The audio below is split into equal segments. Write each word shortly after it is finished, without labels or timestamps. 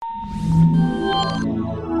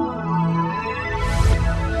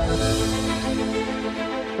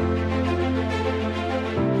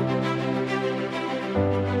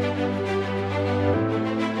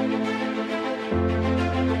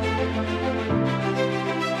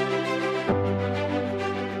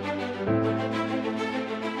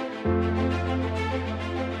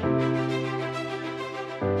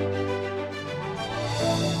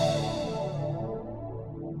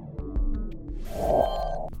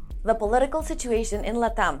The political situation in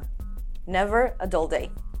Latam. Never a dull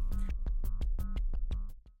day.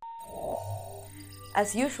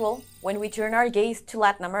 As usual, when we turn our gaze to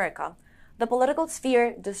Latin America, the political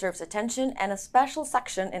sphere deserves attention and a special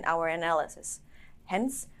section in our analysis.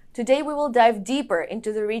 Hence, today we will dive deeper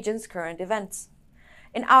into the region's current events.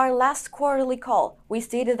 In our last quarterly call, we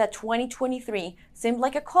stated that 2023 seemed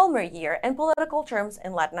like a calmer year in political terms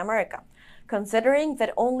in Latin America, considering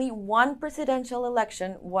that only one presidential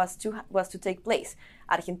election was to take place,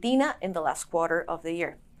 Argentina, in the last quarter of the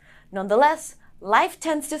year. Nonetheless, life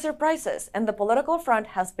tends to surprise us, and the political front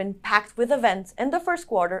has been packed with events in the first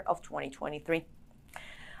quarter of 2023.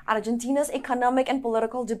 Argentina's economic and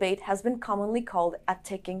political debate has been commonly called a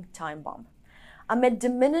ticking time bomb. Amid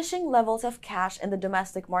diminishing levels of cash in the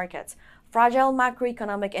domestic markets, fragile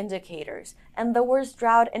macroeconomic indicators, and the worst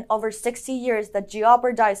drought in over 60 years that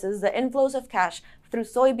jeopardizes the inflows of cash through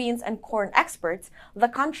soybeans and corn exports, the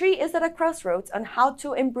country is at a crossroads on how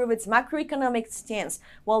to improve its macroeconomic stance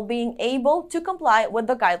while being able to comply with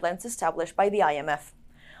the guidelines established by the IMF.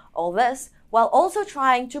 All this while also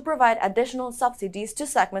trying to provide additional subsidies to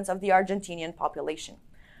segments of the Argentinian population.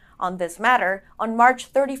 On this matter, on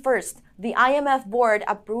March 31st, the IMF board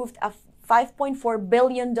approved a $5.4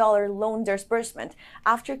 billion loan disbursement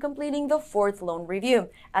after completing the fourth loan review,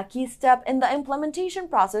 a key step in the implementation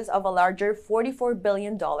process of a larger $44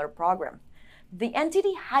 billion program. The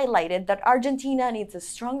entity highlighted that Argentina needs a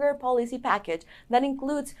stronger policy package that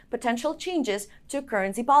includes potential changes to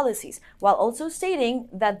currency policies, while also stating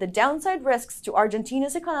that the downside risks to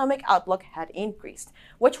Argentina's economic outlook had increased,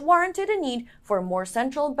 which warranted a need for more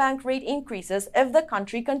central bank rate increases if the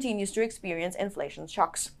country continues to experience inflation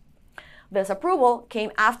shocks. This approval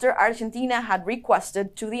came after Argentina had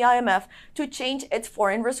requested to the IMF to change its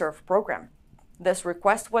foreign reserve program. This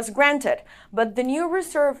request was granted, but the new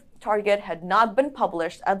reserve target had not been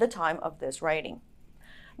published at the time of this writing.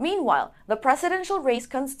 Meanwhile, the presidential race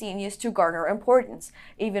continues to garner importance,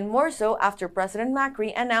 even more so after President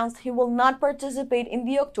Macri announced he will not participate in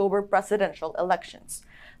the October presidential elections.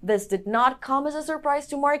 This did not come as a surprise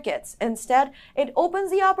to markets. Instead, it opens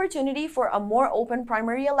the opportunity for a more open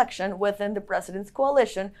primary election within the president's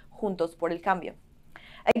coalition, Juntos por el Cambio.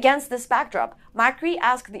 Against this backdrop, Macri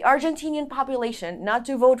asked the Argentinian population not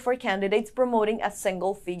to vote for candidates promoting a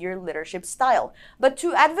single-figure leadership style, but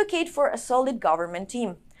to advocate for a solid government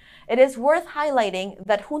team. It is worth highlighting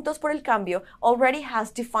that Juntos por el Cambio already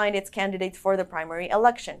has defined its candidates for the primary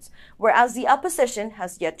elections, whereas the opposition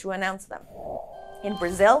has yet to announce them. In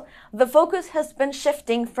Brazil, the focus has been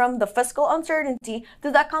shifting from the fiscal uncertainty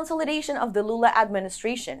to the consolidation of the Lula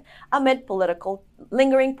administration amid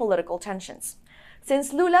lingering political tensions.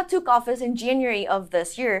 Since Lula took office in January of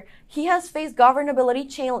this year, he has faced governability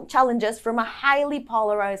challenges from a highly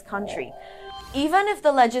polarized country. Even if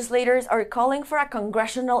the legislators are calling for a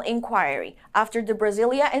congressional inquiry after the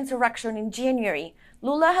Brasilia insurrection in January,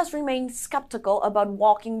 Lula has remained skeptical about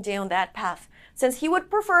walking down that path, since he would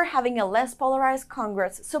prefer having a less polarized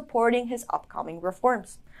Congress supporting his upcoming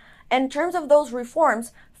reforms. In terms of those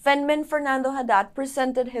reforms, Fenman Fernando Haddad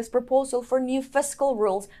presented his proposal for new fiscal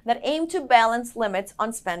rules that aim to balance limits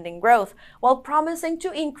on spending growth, while promising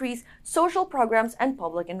to increase social programs and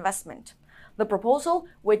public investment. The proposal,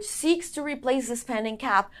 which seeks to replace the spending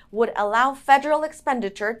cap, would allow federal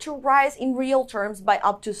expenditure to rise in real terms by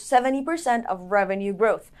up to 70% of revenue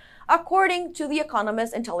growth, according to the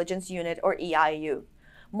Economist Intelligence Unit, or EIU.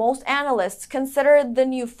 Most analysts consider the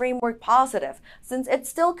new framework positive, since it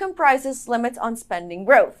still comprises limits on spending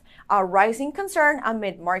growth, a rising concern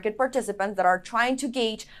amid market participants that are trying to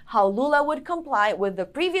gauge how Lula would comply with the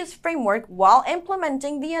previous framework while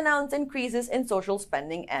implementing the announced increases in social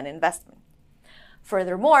spending and investment.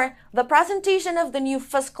 Furthermore, the presentation of the new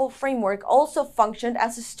fiscal framework also functioned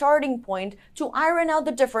as a starting point to iron out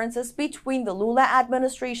the differences between the Lula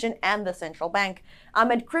administration and the central bank,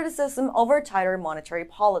 amid criticism over tighter monetary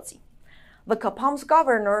policy. The COPAM's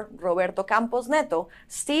governor, Roberto Campos Neto,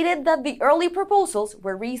 stated that the early proposals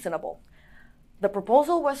were reasonable. The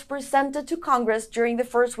proposal was presented to Congress during the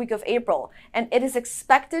first week of April, and it is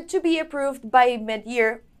expected to be approved by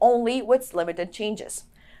mid-year only with limited changes.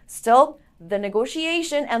 Still, the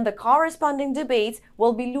negotiation and the corresponding debates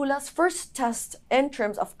will be Lula's first test in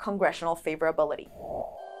terms of congressional favorability.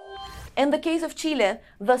 In the case of Chile,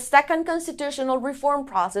 the second constitutional reform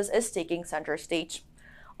process is taking center stage.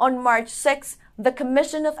 On March 6, the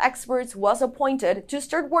Commission of Experts was appointed to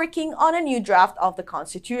start working on a new draft of the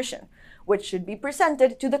Constitution, which should be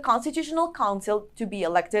presented to the Constitutional Council to be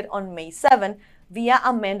elected on May 7 via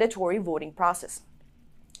a mandatory voting process.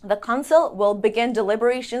 The Council will begin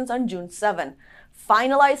deliberations on June 7,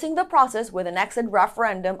 finalizing the process with an exit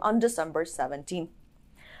referendum on December 17.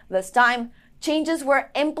 This time, changes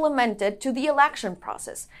were implemented to the election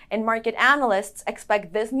process, and market analysts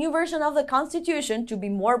expect this new version of the Constitution to be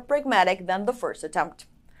more pragmatic than the first attempt.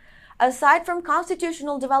 Aside from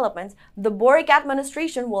constitutional developments, the Boric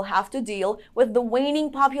administration will have to deal with the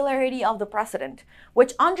waning popularity of the president,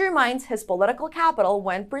 which undermines his political capital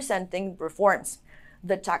when presenting reforms.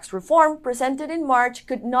 The tax reform presented in March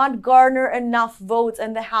could not garner enough votes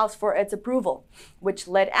in the House for its approval, which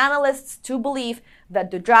led analysts to believe that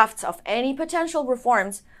the drafts of any potential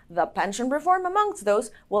reforms, the pension reform amongst those,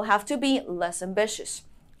 will have to be less ambitious.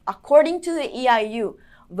 According to the EIU,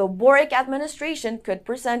 the Boric administration could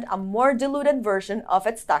present a more diluted version of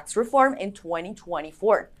its tax reform in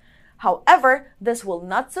 2024. However, this will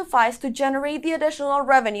not suffice to generate the additional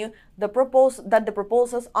revenue that the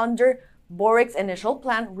proposals under Boric's initial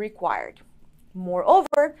plan required.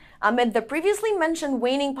 Moreover, amid the previously mentioned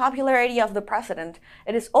waning popularity of the president,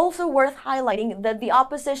 it is also worth highlighting that the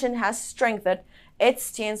opposition has strengthened its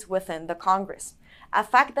stance within the Congress, a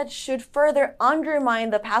fact that should further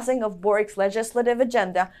undermine the passing of Boric's legislative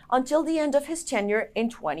agenda until the end of his tenure in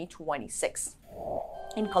 2026.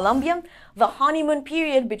 In Colombia, the honeymoon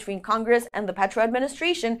period between Congress and the Petro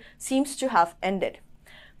administration seems to have ended.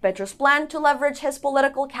 Petro's plan to leverage his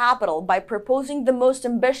political capital by proposing the most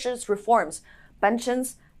ambitious reforms,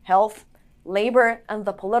 pensions, health, labor, and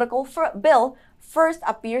the political bill, first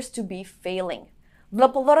appears to be failing. The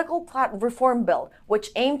political reform bill, which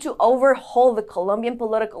aimed to overhaul the Colombian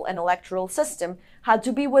political and electoral system, had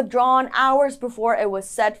to be withdrawn hours before it was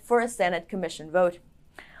set for a Senate Commission vote.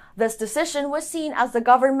 This decision was seen as the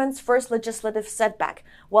government's first legislative setback,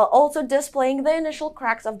 while also displaying the initial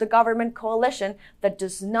cracks of the government coalition that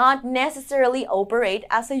does not necessarily operate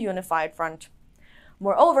as a unified front.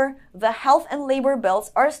 Moreover, the health and labor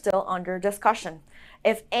bills are still under discussion.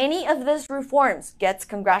 If any of these reforms gets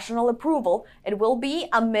congressional approval, it will be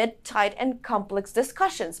amid tight and complex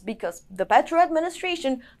discussions because the Petro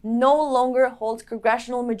administration no longer holds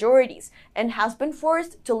congressional majorities and has been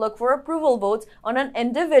forced to look for approval votes on an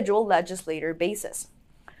individual legislator basis.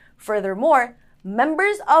 Furthermore,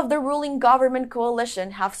 members of the ruling government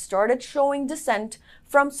coalition have started showing dissent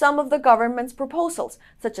from some of the government's proposals,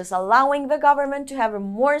 such as allowing the government to have a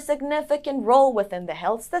more significant role within the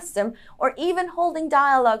health system or even holding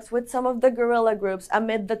dialogues with some of the guerrilla groups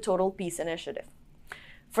amid the Total Peace Initiative.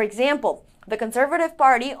 For example, the Conservative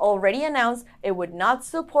Party already announced it would not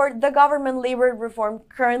support the government labor reform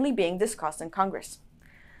currently being discussed in Congress.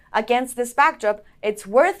 Against this backdrop, it's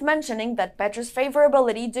worth mentioning that Petro's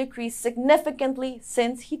favorability decreased significantly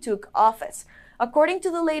since he took office. According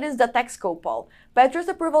to the latest Datexco poll, Petro's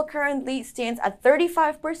approval currently stands at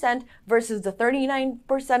 35% versus the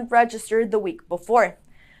 39% registered the week before.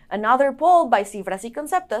 Another poll by Cifras y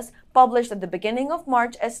Conceptos, published at the beginning of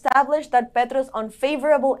March, established that Petro's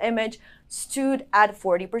unfavorable image stood at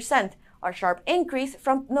 40%, a sharp increase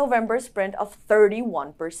from November's print of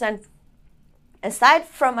 31%. Aside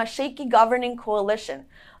from a shaky governing coalition,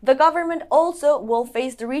 the government also will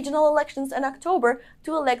face the regional elections in October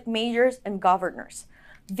to elect mayors and governors.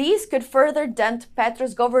 These could further dent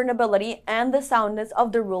Petro's governability and the soundness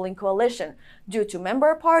of the ruling coalition, due to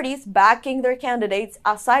member parties backing their candidates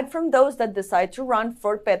aside from those that decide to run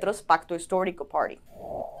for Petro's Pacto Histórico party.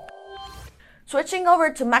 Switching over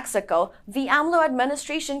to Mexico, the AMLO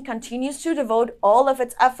administration continues to devote all of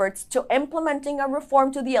its efforts to implementing a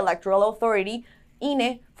reform to the Electoral Authority,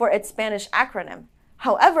 INE for its Spanish acronym.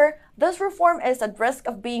 However, this reform is at risk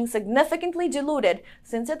of being significantly diluted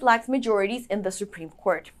since it lacks majorities in the Supreme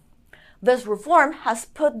Court. This reform has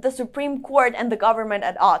put the Supreme Court and the government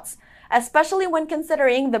at odds, especially when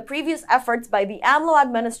considering the previous efforts by the AMLO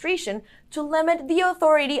administration to limit the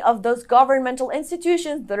authority of those governmental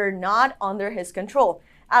institutions that are not under his control,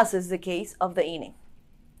 as is the case of the INE.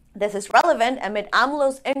 This is relevant amid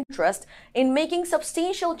AMLO's interest in making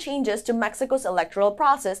substantial changes to Mexico's electoral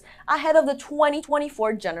process ahead of the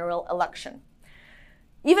 2024 general election.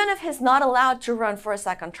 Even if he's not allowed to run for a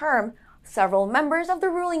second term, several members of the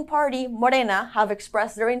ruling party, Morena, have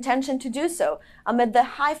expressed their intention to do so amid the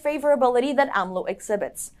high favorability that AMLO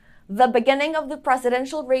exhibits. The beginning of the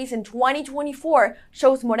presidential race in 2024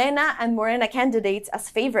 shows Morena and Morena candidates as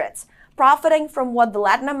favorites, profiting from what the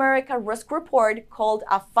Latin America Risk Report called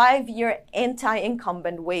a 5-year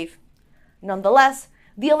anti-incumbent wave. Nonetheless,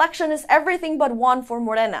 the election is everything but won for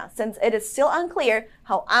Morena, since it is still unclear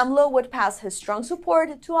how AMLO would pass his strong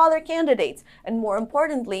support to other candidates, and more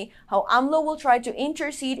importantly, how AMLO will try to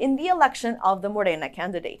intercede in the election of the Morena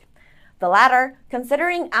candidate. The latter,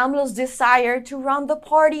 considering AMLO's desire to run the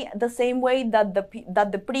party the same way that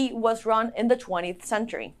the PRI was run in the 20th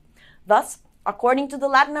century. Thus, according to the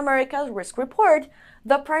Latin America Risk Report,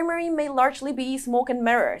 the primary may largely be smoke and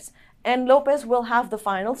mirrors, and Lopez will have the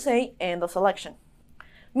final say in the selection.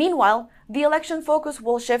 Meanwhile, the election focus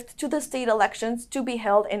will shift to the state elections to be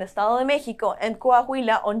held in Estado de Mexico and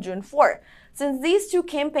Coahuila on June 4, since these two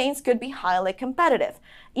campaigns could be highly competitive,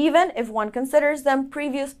 even if one considers them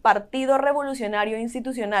previous Partido Revolucionario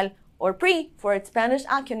Institucional, or PRI for its Spanish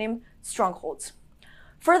acronym, strongholds.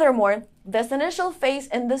 Furthermore, this initial phase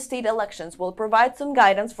in the state elections will provide some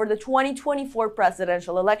guidance for the 2024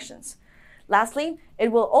 presidential elections. Lastly,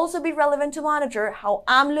 it will also be relevant to monitor how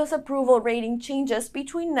AMLO's approval rating changes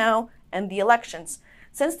between now and the elections,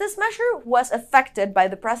 since this measure was affected by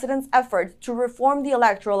the president's effort to reform the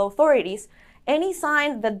electoral authorities. Any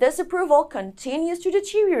sign that this approval continues to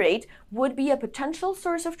deteriorate would be a potential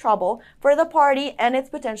source of trouble for the party and its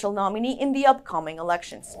potential nominee in the upcoming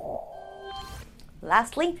elections.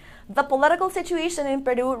 Lastly, the political situation in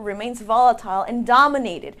Peru remains volatile and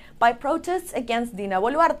dominated by protests against Dina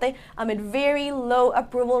Boluarte amid very low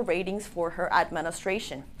approval ratings for her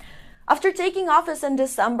administration. After taking office in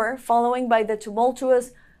December, following by the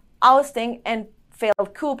tumultuous ousting and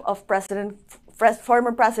failed coup of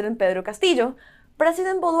former President Pedro Castillo,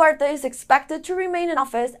 President Boluarte is expected to remain in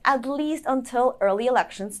office at least until early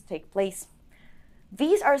elections take place.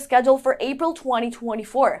 These are scheduled for April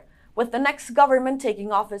 2024, with the next government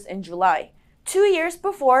taking office in July, 2 years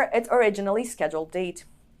before its originally scheduled date.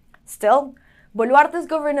 Still, Boluarte's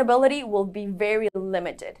governability will be very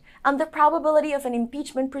limited, and the probability of an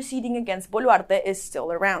impeachment proceeding against Boluarte is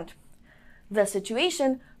still around. The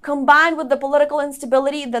situation, combined with the political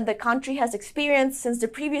instability that the country has experienced since the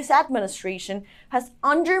previous administration, has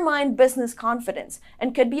undermined business confidence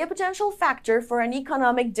and could be a potential factor for an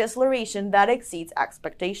economic deceleration that exceeds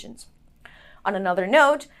expectations. On another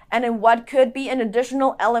note, and in what could be an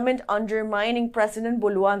additional element undermining President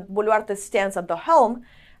Boluarte's stance at the helm,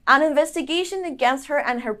 an investigation against her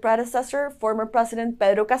and her predecessor, former President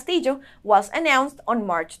Pedro Castillo, was announced on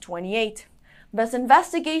March 28. This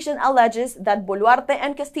investigation alleges that Boluarte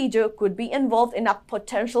and Castillo could be involved in a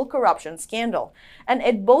potential corruption scandal, and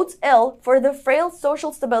it bodes ill for the frail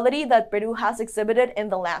social stability that Peru has exhibited in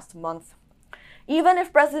the last month. Even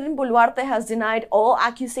if President Boluarte has denied all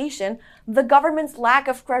accusation, the government's lack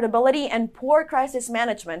of credibility and poor crisis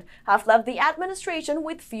management have left the administration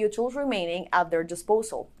with few tools remaining at their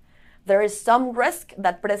disposal. There is some risk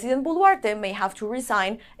that President Boluarte may have to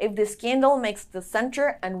resign if the scandal makes the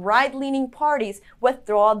center and right-leaning parties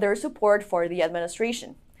withdraw their support for the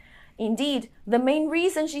administration. Indeed, the main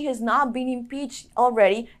reason she has not been impeached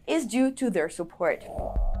already is due to their support.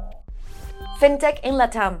 Fintech in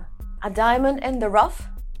Latam. A diamond in the rough?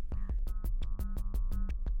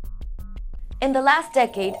 In the last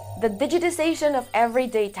decade, the digitization of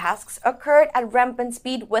everyday tasks occurred at rampant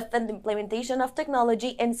speed with the implementation of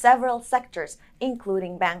technology in several sectors,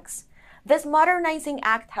 including banks. This modernizing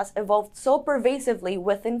act has evolved so pervasively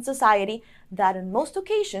within society that in most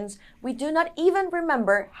occasions, we do not even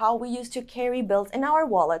remember how we used to carry bills in our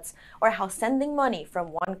wallets or how sending money from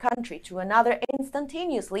one country to another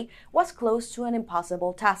instantaneously was close to an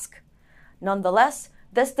impossible task. Nonetheless,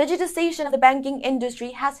 this digitization of the banking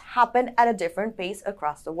industry has happened at a different pace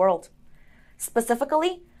across the world.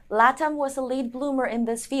 Specifically, Latam was a late bloomer in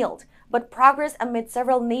this field, but progress amid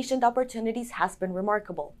several nascent opportunities has been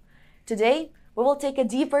remarkable. Today, we will take a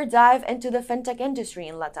deeper dive into the fintech industry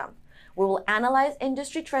in Latam. We will analyze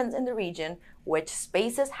industry trends in the region, which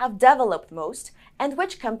spaces have developed most, and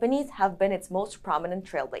which companies have been its most prominent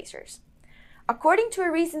trailblazers. According to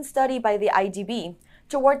a recent study by the IDB,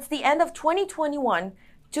 towards the end of 2021,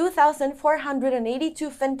 2,482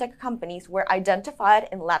 fintech companies were identified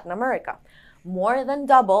in Latin America, more than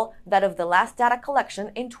double that of the last data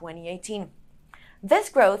collection in 2018. This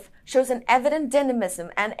growth shows an evident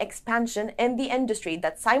dynamism and expansion in the industry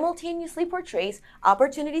that simultaneously portrays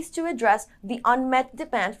opportunities to address the unmet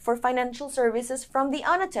demand for financial services from the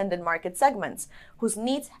unattended market segments, whose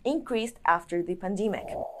needs increased after the pandemic.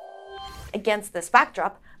 Against this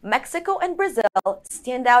backdrop, Mexico and Brazil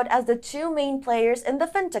stand out as the two main players in the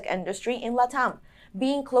fintech industry in Latam,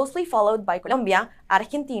 being closely followed by Colombia,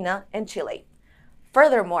 Argentina, and Chile.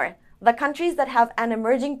 Furthermore, the countries that have an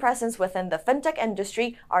emerging presence within the fintech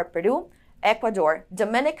industry are Peru, Ecuador,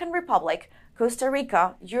 Dominican Republic, Costa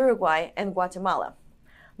Rica, Uruguay, and Guatemala.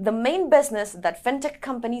 The main business that fintech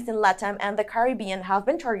companies in Latam and the Caribbean have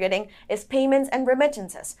been targeting is payments and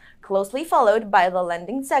remittances, closely followed by the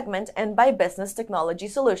lending segment and by business technology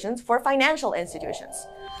solutions for financial institutions.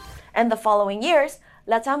 In the following years,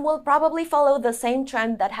 Latam will probably follow the same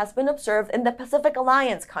trend that has been observed in the Pacific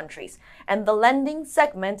Alliance countries, and the lending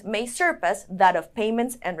segment may surpass that of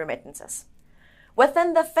payments and remittances.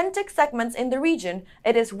 Within the fintech segments in the region,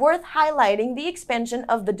 it is worth highlighting the expansion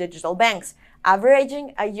of the digital banks,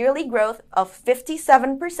 averaging a yearly growth of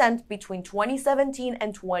 57% between 2017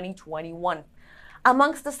 and 2021.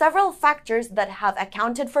 Amongst the several factors that have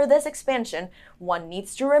accounted for this expansion, one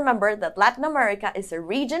needs to remember that Latin America is a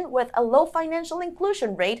region with a low financial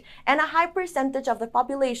inclusion rate and a high percentage of the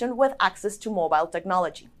population with access to mobile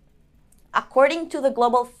technology. According to the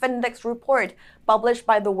Global Fintech report published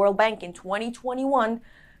by the World Bank in 2021,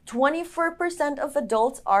 24% of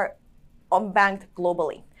adults are unbanked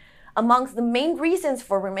globally. Amongst the main reasons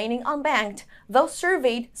for remaining unbanked, those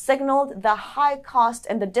surveyed signaled the high cost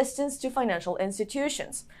and the distance to financial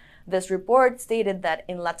institutions. This report stated that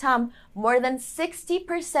in Latam, more than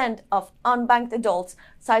 60% of unbanked adults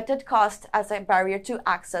cited cost as a barrier to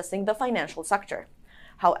accessing the financial sector.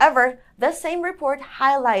 However, the same report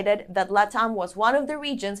highlighted that Latam was one of the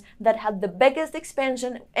regions that had the biggest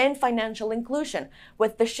expansion in financial inclusion,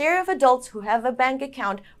 with the share of adults who have a bank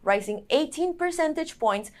account rising 18 percentage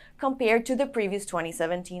points compared to the previous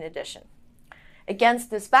 2017 edition.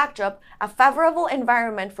 Against this backdrop, a favorable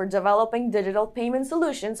environment for developing digital payment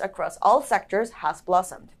solutions across all sectors has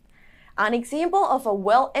blossomed. An example of a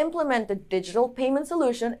well-implemented digital payment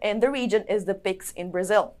solution in the region is the Pix in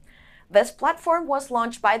Brazil. This platform was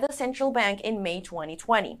launched by the central bank in May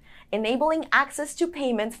 2020, enabling access to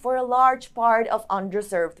payments for a large part of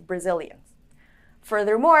underserved Brazilians.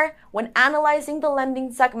 Furthermore, when analyzing the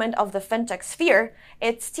lending segment of the fintech sphere,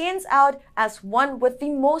 it stands out as one with the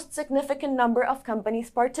most significant number of companies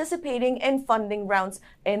participating in funding rounds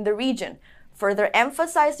in the region, further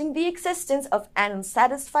emphasizing the existence of an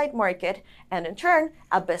unsatisfied market and, in turn,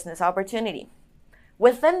 a business opportunity.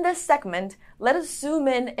 Within this segment, let us zoom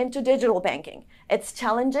in into digital banking, its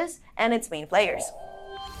challenges, and its main players.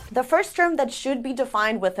 The first term that should be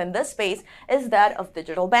defined within this space is that of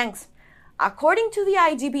digital banks. According to the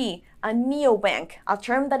IDB, a neobank, a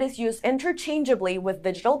term that is used interchangeably with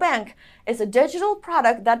digital bank, is a digital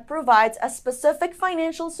product that provides a specific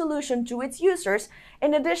financial solution to its users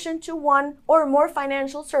in addition to one or more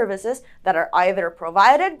financial services that are either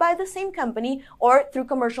provided by the same company or through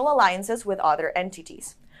commercial alliances with other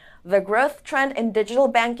entities. The growth trend in digital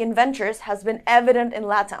banking ventures has been evident in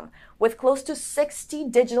Latam, with close to 60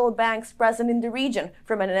 digital banks present in the region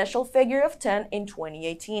from an initial figure of 10 in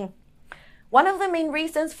 2018. One of the main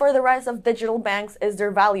reasons for the rise of digital banks is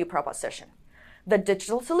their value proposition. The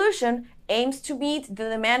digital solution aims to meet the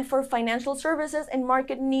demand for financial services in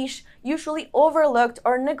market niche usually overlooked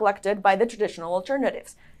or neglected by the traditional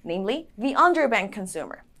alternatives, namely the underbanked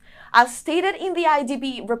consumer. As stated in the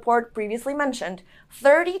IDB report previously mentioned,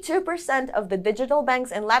 32% of the digital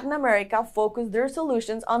banks in Latin America focus their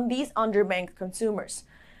solutions on these underbanked consumers.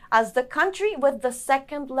 As the country with the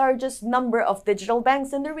second largest number of digital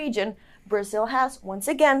banks in the region, Brazil has, once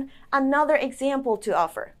again, another example to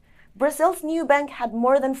offer. Brazil's new bank had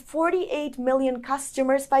more than 48 million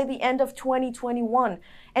customers by the end of 2021,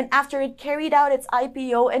 and after it carried out its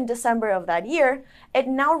IPO in December of that year, it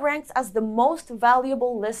now ranks as the most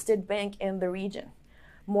valuable listed bank in the region.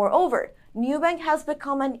 Moreover, Nubank has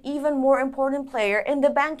become an even more important player in the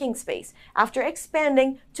banking space after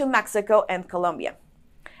expanding to Mexico and Colombia.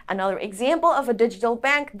 Another example of a digital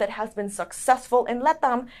bank that has been successful in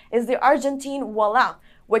Latam is the Argentine Ualá,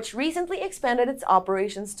 which recently expanded its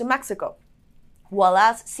operations to Mexico.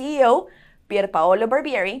 Ualá's CEO, Pierpaolo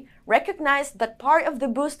Barbieri, recognized that part of the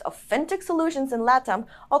boost of fintech solutions in Latam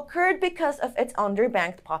occurred because of its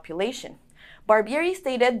underbanked population. Barbieri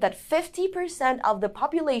stated that 50% of the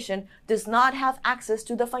population does not have access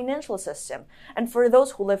to the financial system, and for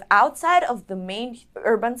those who live outside of the main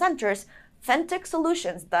urban centers, fintech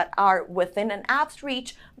solutions that are within an app's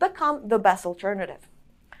reach become the best alternative.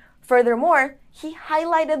 Furthermore, he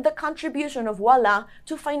highlighted the contribution of Ualá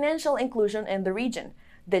to financial inclusion in the region.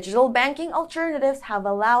 Digital banking alternatives have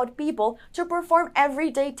allowed people to perform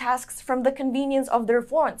everyday tasks from the convenience of their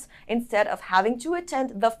phones instead of having to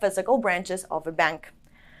attend the physical branches of a bank.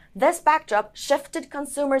 This backdrop shifted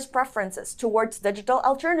consumers' preferences towards digital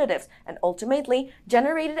alternatives and ultimately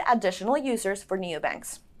generated additional users for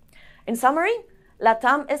neobanks. In summary,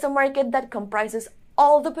 Latam is a market that comprises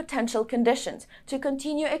all the potential conditions to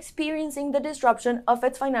continue experiencing the disruption of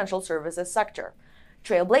its financial services sector.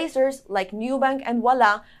 Trailblazers like Nubank and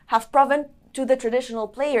Ualá have proven to the traditional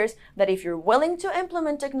players that if you're willing to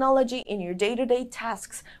implement technology in your day-to-day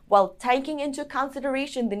tasks while taking into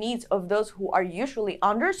consideration the needs of those who are usually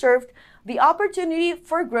underserved, the opportunity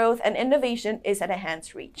for growth and innovation is at a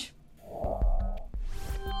hand's reach.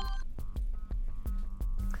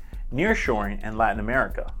 Nearshoring and Latin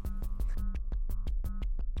America.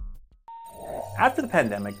 After the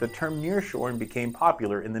pandemic, the term nearshoring became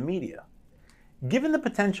popular in the media. Given the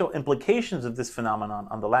potential implications of this phenomenon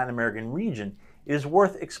on the Latin American region, it is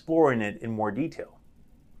worth exploring it in more detail.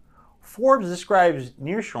 Forbes describes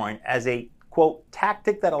nearshoring as a, quote,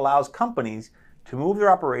 tactic that allows companies to move their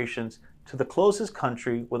operations to the closest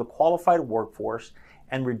country with a qualified workforce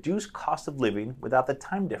and reduce cost of living without the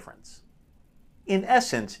time difference. In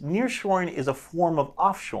essence, nearshoring is a form of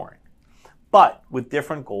offshoring, but with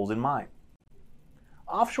different goals in mind.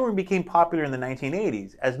 Offshoring became popular in the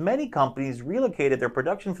 1980s as many companies relocated their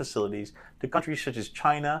production facilities to countries such as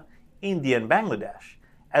China, India, and Bangladesh,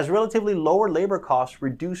 as relatively lower labor costs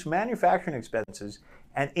reduced manufacturing expenses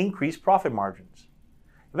and increased profit margins.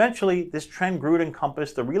 Eventually, this trend grew to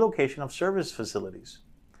encompass the relocation of service facilities.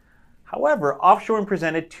 However, offshoring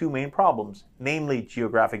presented two main problems, namely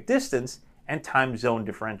geographic distance and time zone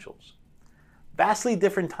differentials. Vastly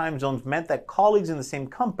different time zones meant that colleagues in the same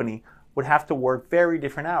company would have to work very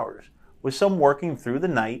different hours, with some working through the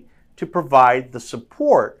night to provide the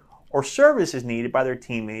support or services needed by their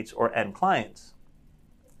teammates or end clients.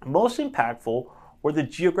 Most impactful were the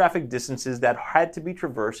geographic distances that had to be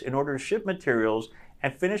traversed in order to ship materials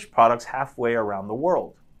and finished products halfway around the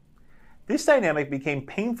world. This dynamic became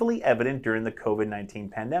painfully evident during the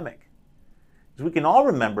COVID-19 pandemic. As we can all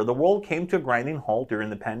remember, the world came to a grinding halt during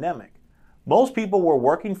the pandemic. Most people were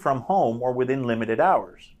working from home or within limited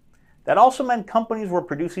hours. That also meant companies were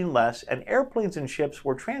producing less and airplanes and ships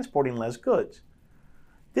were transporting less goods.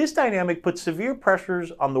 This dynamic put severe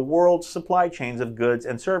pressures on the world's supply chains of goods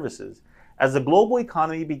and services. As the global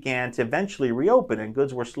economy began to eventually reopen and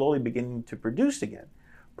goods were slowly beginning to produce again,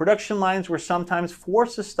 production lines were sometimes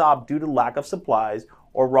forced to stop due to lack of supplies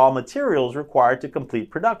or raw materials required to complete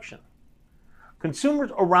production. Consumers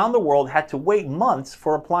around the world had to wait months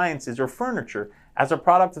for appliances or furniture as a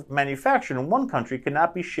product manufactured in one country could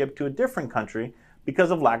not be shipped to a different country because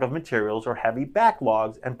of lack of materials or heavy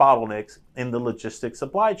backlogs and bottlenecks in the logistics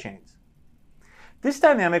supply chains. This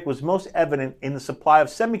dynamic was most evident in the supply of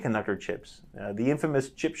semiconductor chips, the infamous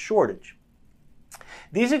chip shortage.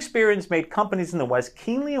 These experiences made companies in the West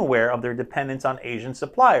keenly aware of their dependence on Asian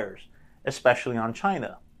suppliers, especially on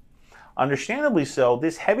China. Understandably so,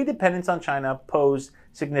 this heavy dependence on China posed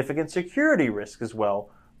significant security risks as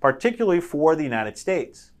well, particularly for the United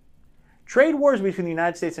States. Trade wars between the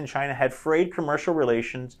United States and China had frayed commercial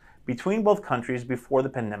relations between both countries before the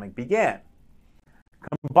pandemic began.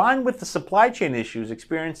 Combined with the supply chain issues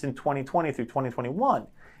experienced in 2020 through 2021,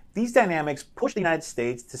 these dynamics pushed the United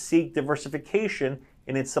States to seek diversification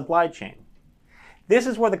in its supply chain. This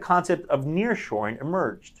is where the concept of nearshoring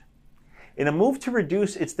emerged. In a move to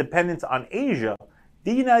reduce its dependence on Asia,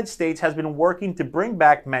 the United States has been working to bring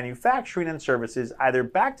back manufacturing and services either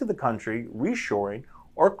back to the country, reshoring,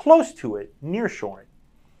 or close to it, nearshoring.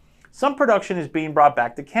 Some production is being brought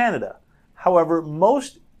back to Canada. However,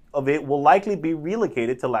 most of it will likely be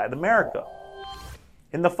relocated to Latin America.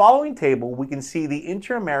 In the following table, we can see the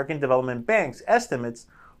Inter-American Development Bank's estimates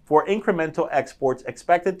for incremental exports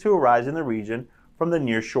expected to arise in the region from the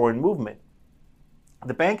nearshoring movement.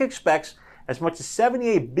 The bank expects as much as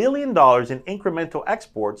 $78 billion in incremental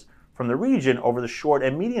exports from the region over the short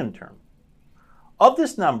and medium term. Of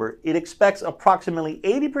this number, it expects approximately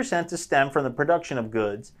 80% to stem from the production of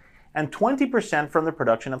goods and 20% from the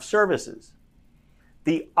production of services.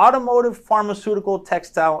 The automotive, pharmaceutical,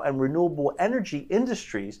 textile, and renewable energy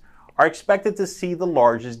industries are expected to see the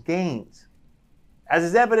largest gains. As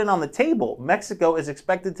is evident on the table, Mexico is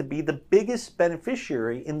expected to be the biggest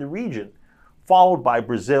beneficiary in the region, followed by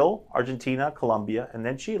Brazil, Argentina, Colombia, and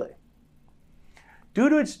then Chile. Due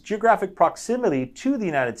to its geographic proximity to the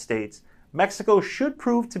United States, Mexico should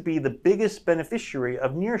prove to be the biggest beneficiary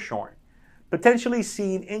of nearshoring, potentially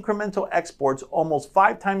seeing incremental exports almost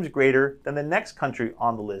 5 times greater than the next country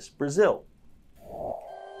on the list, Brazil.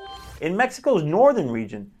 In Mexico's northern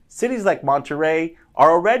region, cities like Monterrey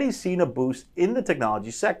are already seeing a boost in the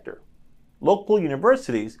technology sector. Local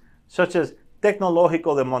universities, such as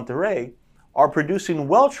Tecnológico de Monterrey, are producing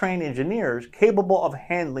well-trained engineers capable of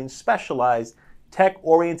handling specialized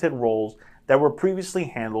tech-oriented roles that were previously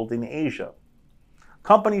handled in Asia.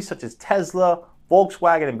 Companies such as Tesla,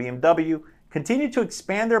 Volkswagen, and BMW continue to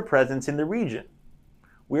expand their presence in the region.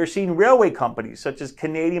 We are seeing railway companies such as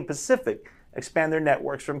Canadian Pacific expand their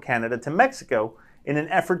networks from Canada to Mexico in an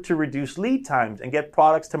effort to reduce lead times and get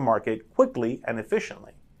products to market quickly and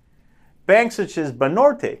efficiently. Banks such as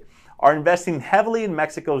Banorte are investing heavily in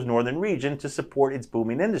Mexico's northern region to support its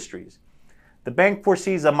booming industries. The bank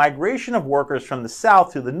foresees a migration of workers from the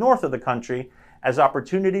south to the north of the country as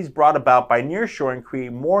opportunities brought about by nearshoring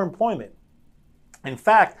create more employment. In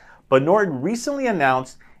fact, Banorte recently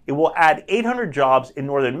announced it will add 800 jobs in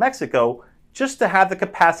northern Mexico just to have the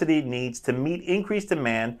capacity it needs to meet increased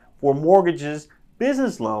demand for mortgages,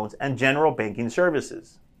 business loans, and general banking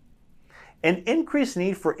services. An increased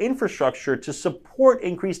need for infrastructure to support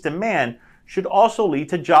increased demand should also lead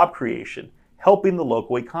to job creation, helping the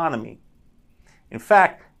local economy. In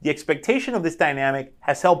fact, the expectation of this dynamic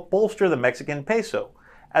has helped bolster the Mexican peso,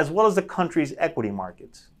 as well as the country's equity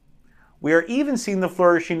markets. We are even seeing the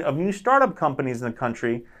flourishing of new startup companies in the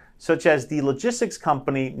country, such as the logistics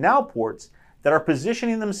company Nowports, that are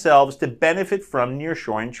positioning themselves to benefit from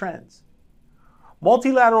nearshoring trends.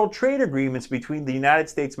 Multilateral trade agreements between the United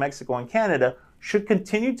States, Mexico, and Canada should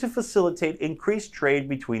continue to facilitate increased trade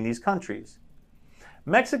between these countries.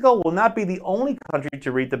 Mexico will not be the only country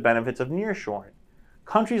to reap the benefits of nearshoring.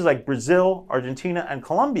 Countries like Brazil, Argentina, and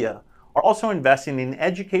Colombia are also investing in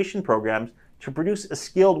education programs to produce a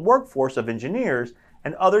skilled workforce of engineers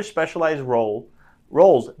and other specialized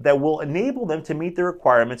roles that will enable them to meet the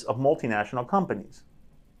requirements of multinational companies.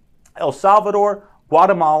 El Salvador,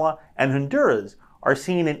 Guatemala, and Honduras are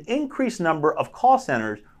seeing an increased number of call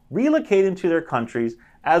centers relocating to their countries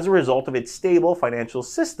as a result of its stable financial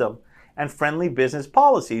system and friendly business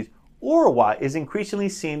policies. Uruguay is increasingly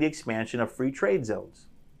seeing the expansion of free trade zones.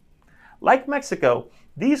 Like Mexico,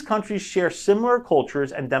 these countries share similar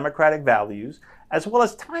cultures and democratic values, as well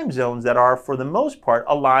as time zones that are, for the most part,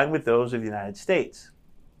 aligned with those of the United States.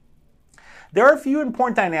 There are a few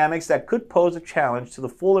important dynamics that could pose a challenge to the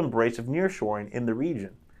full embrace of nearshoring in the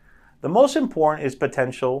region. The most important is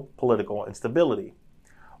potential political instability.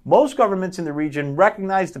 Most governments in the region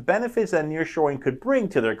recognize the benefits that nearshoring could bring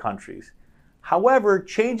to their countries. However,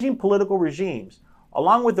 changing political regimes,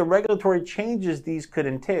 along with the regulatory changes these could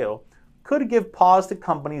entail, could give pause to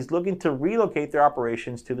companies looking to relocate their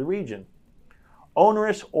operations to the region.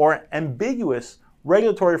 Onerous or ambiguous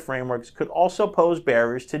regulatory frameworks could also pose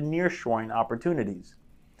barriers to nearshoring opportunities.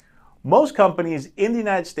 Most companies in the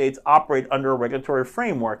United States operate under a regulatory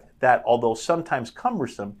framework that, although sometimes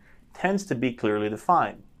cumbersome, tends to be clearly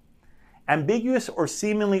defined. Ambiguous or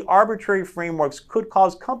seemingly arbitrary frameworks could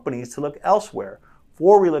cause companies to look elsewhere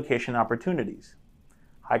for relocation opportunities.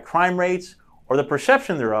 High crime rates, or the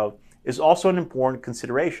perception thereof, is also an important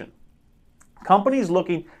consideration. Companies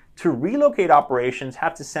looking to relocate operations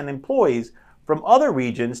have to send employees from other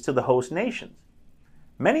regions to the host nations.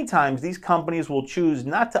 Many times, these companies will choose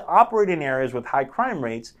not to operate in areas with high crime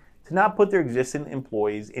rates to not put their existing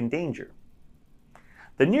employees in danger.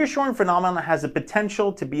 The nearshoring phenomenon has the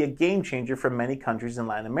potential to be a game changer for many countries in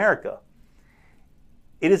Latin America.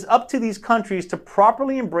 It is up to these countries to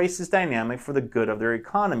properly embrace this dynamic for the good of their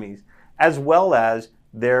economies, as well as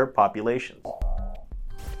their populations.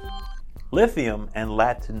 Lithium and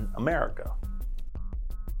Latin America.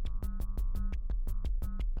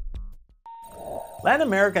 Latin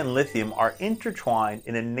America and lithium are intertwined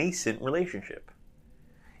in a nascent relationship.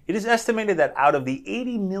 It is estimated that out of the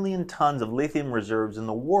 80 million tons of lithium reserves in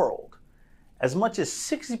the world, as much as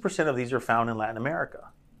 60% of these are found in Latin America.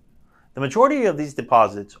 The majority of these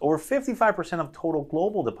deposits, over 55% of total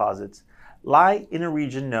global deposits, lie in a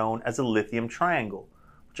region known as the Lithium Triangle,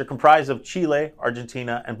 which are comprised of Chile,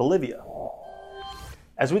 Argentina, and Bolivia.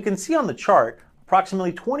 As we can see on the chart,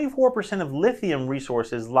 approximately 24% of lithium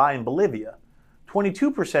resources lie in Bolivia,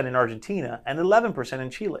 22% in Argentina, and 11% in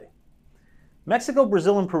Chile. Mexico,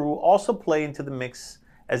 Brazil, and Peru also play into the mix,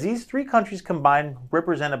 as these three countries combined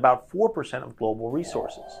represent about 4% of global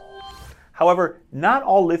resources. However, not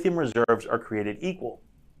all lithium reserves are created equal.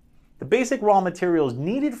 The basic raw materials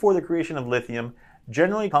needed for the creation of lithium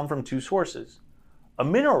generally come from two sources: a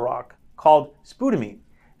mineral rock called spodumene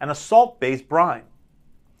and a salt-based brine.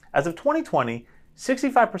 As of 2020,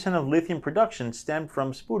 65% of lithium production stemmed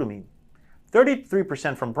from spodumene,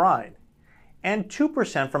 33% from brine, and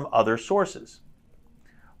 2% from other sources.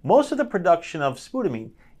 Most of the production of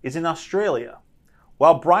spodumene is in Australia,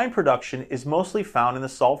 while brine production is mostly found in the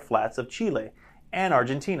salt flats of Chile and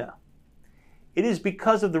Argentina. It is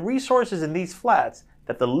because of the resources in these flats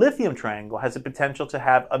that the Lithium Triangle has the potential to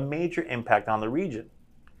have a major impact on the region.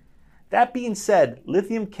 That being said,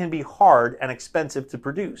 lithium can be hard and expensive to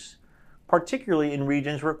produce, particularly in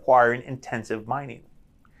regions requiring intensive mining.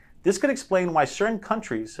 This could explain why certain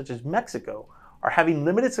countries, such as Mexico, are having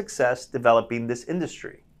limited success developing this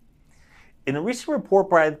industry. In a recent report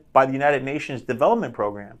by the United Nations Development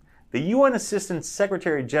Program, the UN Assistant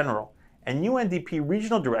Secretary General and UNDP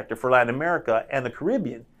Regional Director for Latin America and the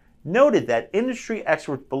Caribbean noted that industry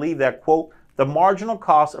experts believe that, quote, the marginal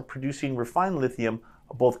cost of producing refined lithium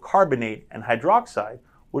of both carbonate and hydroxide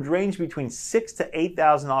would range between $6,000 to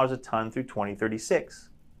 $8,000 a ton through 2036.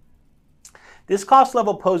 This cost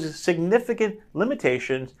level poses significant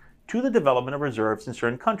limitations to the development of reserves in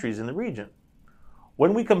certain countries in the region.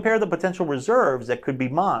 When we compare the potential reserves that could be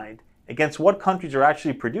mined against what countries are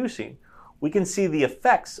actually producing, we can see the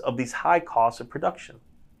effects of these high costs of production.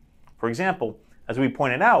 For example, as we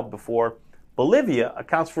pointed out before, Bolivia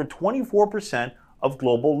accounts for 24% of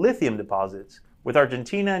global lithium deposits, with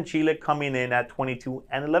Argentina and Chile coming in at 22%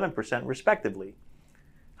 and 11% respectively.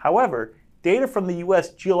 However, data from the U.S.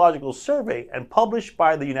 Geological Survey and published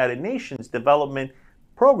by the United Nations Development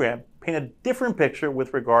Program paint a different picture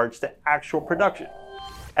with regards to actual production.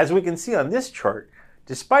 As we can see on this chart,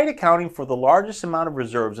 despite accounting for the largest amount of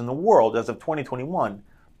reserves in the world as of 2021,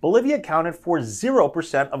 Bolivia accounted for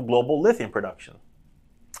 0% of global lithium production.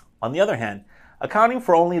 On the other hand, accounting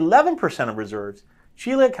for only 11% of reserves,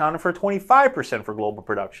 Chile accounted for 25% for global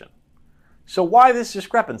production. So why this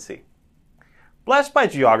discrepancy? Blessed by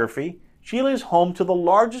geography, Chile is home to the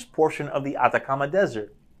largest portion of the Atacama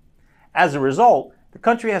Desert. As a result, the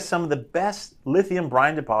country has some of the best lithium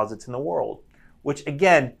brine deposits in the world, which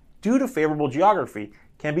again, due to favorable geography,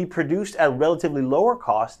 can be produced at relatively lower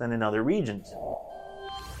cost than in other regions.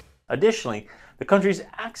 Additionally, the country's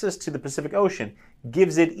access to the Pacific Ocean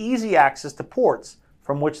gives it easy access to ports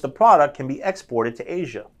from which the product can be exported to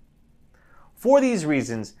Asia. For these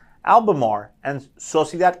reasons, Albemarle and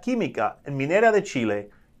Sociedad Química and Minera de Chile,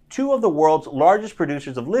 two of the world's largest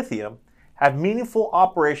producers of lithium, have meaningful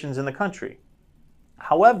operations in the country.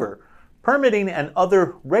 However, permitting and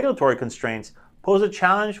other regulatory constraints pose a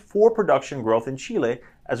challenge for production growth in Chile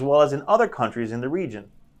as well as in other countries in the region.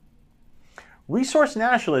 Resource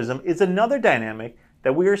nationalism is another dynamic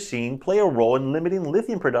that we are seeing play a role in limiting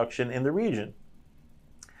lithium production in the region.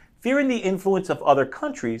 Fearing the influence of other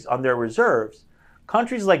countries on their reserves,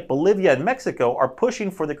 countries like Bolivia and Mexico are pushing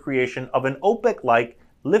for the creation of an OPEC-like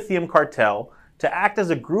lithium cartel to act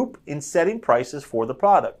as a group in setting prices for the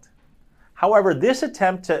product. However, this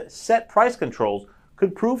attempt to set price controls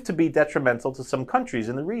could prove to be detrimental to some countries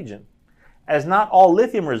in the region, as not all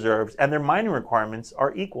lithium reserves and their mining requirements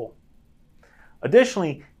are equal.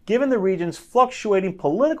 Additionally, given the region's fluctuating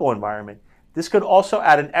political environment, this could also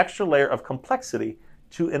add an extra layer of complexity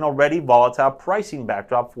to an already volatile pricing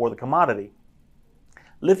backdrop for the commodity.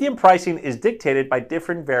 Lithium pricing is dictated by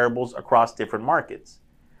different variables across different markets.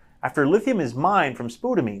 After lithium is mined from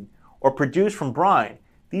spodumene or produced from brine,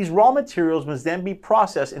 these raw materials must then be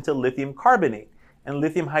processed into lithium carbonate and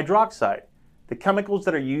lithium hydroxide, the chemicals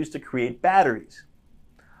that are used to create batteries.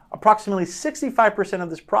 Approximately 65% of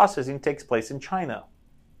this processing takes place in China.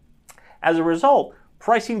 As a result,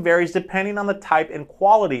 pricing varies depending on the type and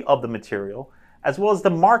quality of the material, as well as the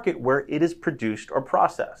market where it is produced or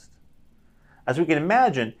processed. As we can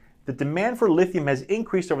imagine, the demand for lithium has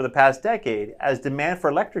increased over the past decade as demand for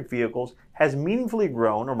electric vehicles has meaningfully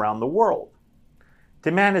grown around the world.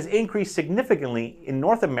 Demand has increased significantly in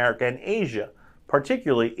North America and Asia,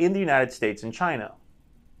 particularly in the United States and China.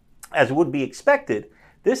 As would be expected,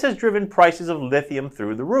 this has driven prices of lithium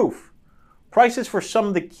through the roof. Prices for some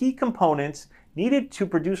of the key components needed to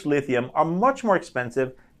produce lithium are much more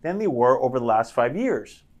expensive than they were over the last 5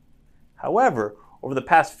 years. However, over the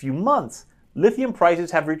past few months, lithium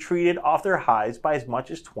prices have retreated off their highs by as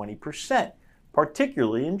much as 20%,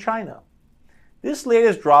 particularly in China. This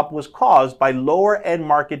latest drop was caused by lower end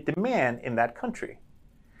market demand in that country.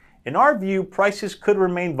 In our view, prices could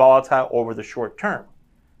remain volatile over the short term.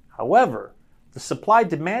 However, the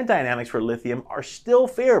supply-demand dynamics for lithium are still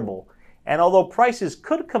favorable, and although prices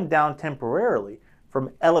could come down temporarily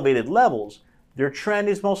from elevated levels, their trend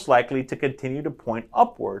is most likely to continue to point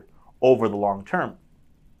upward over the long term.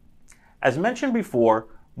 As mentioned before,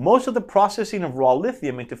 most of the processing of raw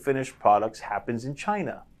lithium into finished products happens in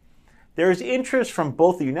China. There is interest from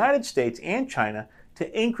both the United States and China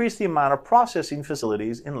to increase the amount of processing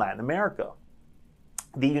facilities in Latin America.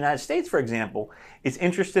 The United States, for example, is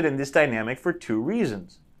interested in this dynamic for two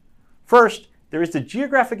reasons. First, there is the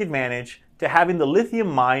geographic advantage to having the lithium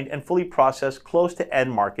mined and fully processed close to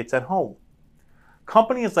end markets at home.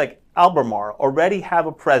 Companies like Albemarle already have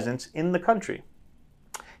a presence in the country.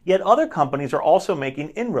 Yet other companies are also making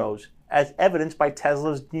inroads, as evidenced by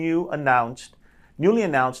Tesla's newly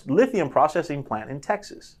announced lithium processing plant in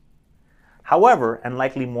Texas. However, and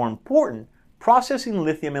likely more important, processing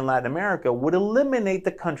lithium in Latin America would eliminate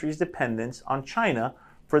the country's dependence on China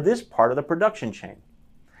for this part of the production chain.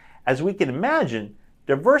 As we can imagine,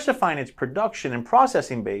 diversifying its production and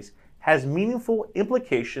processing base has meaningful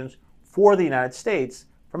implications for the United States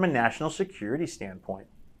from a national security standpoint.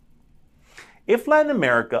 If Latin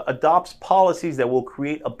America adopts policies that will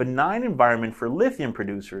create a benign environment for lithium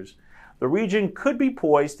producers, the region could be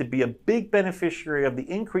poised to be a big beneficiary of the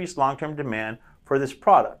increased long-term demand for this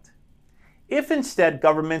product. If instead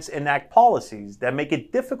governments enact policies that make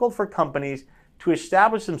it difficult for companies to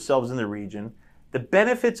establish themselves in the region, the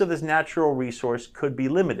benefits of this natural resource could be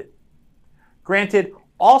limited. Granted,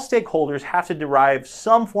 all stakeholders have to derive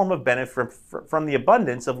some form of benefit from the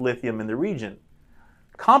abundance of lithium in the region.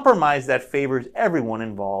 Compromise that favors everyone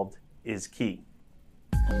involved is key.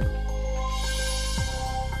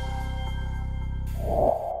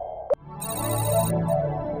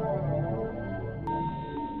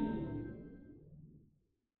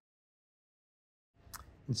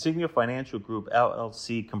 Insigneo Financial Group,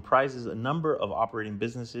 LLC, comprises a number of operating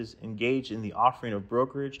businesses engaged in the offering of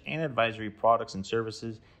brokerage and advisory products and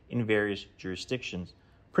services in various jurisdictions,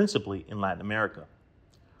 principally in Latin America.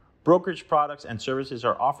 Brokerage products and services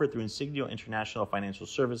are offered through Insigneo International Financial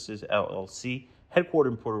Services, LLC, headquartered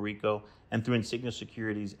in Puerto Rico, and through Insigneo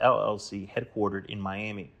Securities, LLC, headquartered in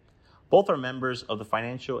Miami. Both are members of the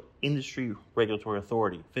Financial Industry Regulatory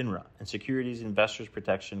Authority, FINRA, and Securities Investors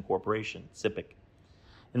Protection Corporation, SIPC.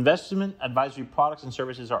 Investment advisory products and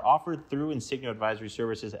services are offered through Insigneo Advisory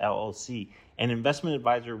Services, LLC, an investment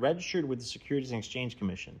advisor registered with the Securities and Exchange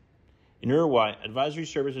Commission. In Uruguay, advisory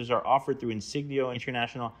services are offered through Insigneo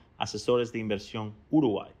International Asesores de Inversión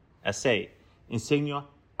Uruguay, SA, Insigneo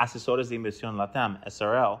Asesores de Inversión Latam,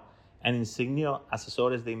 SRL, and Insigneo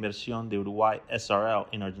Asesores de Inversión de Uruguay, SRL,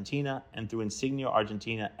 in Argentina, and through Insigneo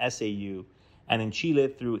Argentina, SAU, and in Chile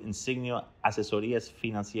through Insigneo Asesorías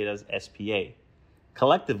Financieras, SPA.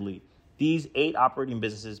 Collectively, these 8 operating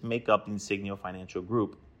businesses make up the Insigneo Financial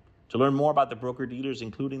Group. To learn more about the broker-dealers,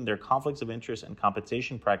 including their conflicts of interest and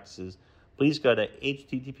compensation practices, please go to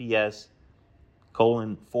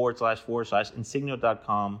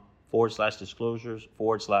https://insigneo.com/disclosures/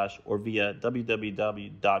 or via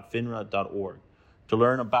www.finra.org. To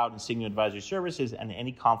learn about Insigneo Advisory Services and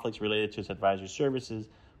any conflicts related to its advisory services,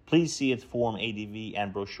 please see its Form ADV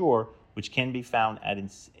and brochure, which can be found at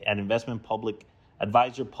Investment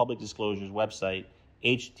Advisor Public Disclosures website,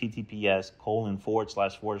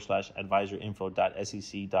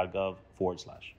 https://advisorinfo.sec.gov/.